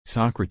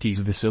Socrates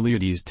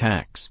Vasiliades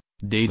tax,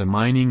 data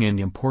mining and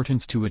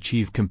importance to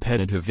achieve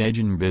competitive edge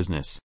in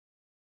business.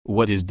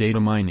 What is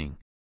data mining?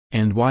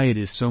 And why it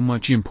is so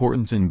much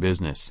importance in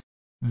business?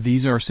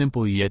 These are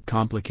simple yet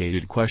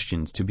complicated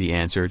questions to be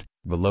answered.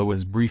 Below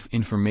is brief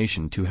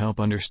information to help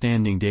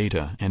understanding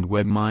data and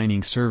web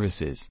mining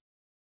services.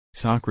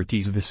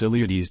 Socrates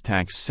Vasiliades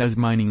tax says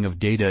mining of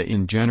data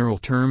in general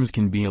terms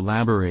can be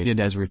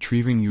elaborated as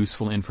retrieving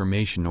useful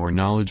information or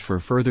knowledge for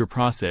further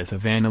process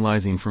of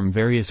analyzing from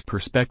various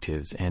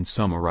perspectives and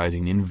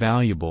summarizing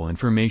invaluable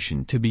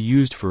information to be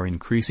used for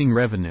increasing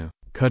revenue,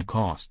 cut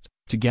cost,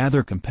 to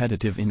gather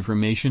competitive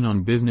information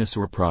on business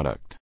or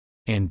product.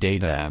 And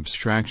data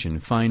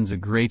abstraction finds a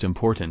great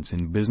importance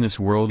in business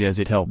world as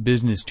it helps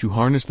business to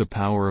harness the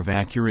power of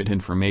accurate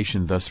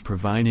information, thus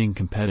providing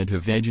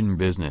competitive edge in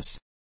business.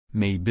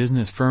 May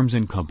business firms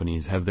and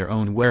companies have their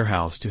own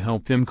warehouse to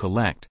help them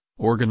collect,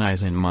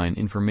 organize and mine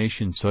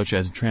information such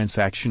as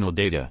transactional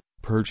data,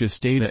 purchase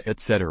data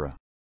etc.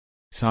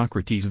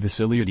 Socrates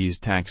Vasiliades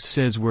tax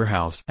says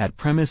warehouse at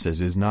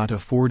premises is not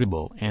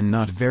affordable and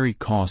not very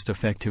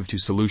cost-effective to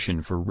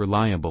solution for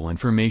reliable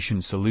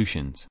information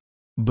solutions.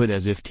 But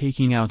as if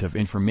taking out of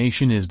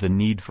information is the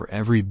need for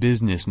every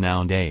business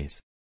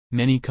nowadays.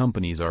 Many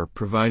companies are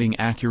providing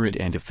accurate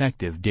and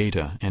effective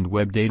data and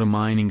web data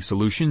mining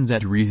solutions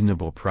at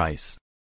reasonable price.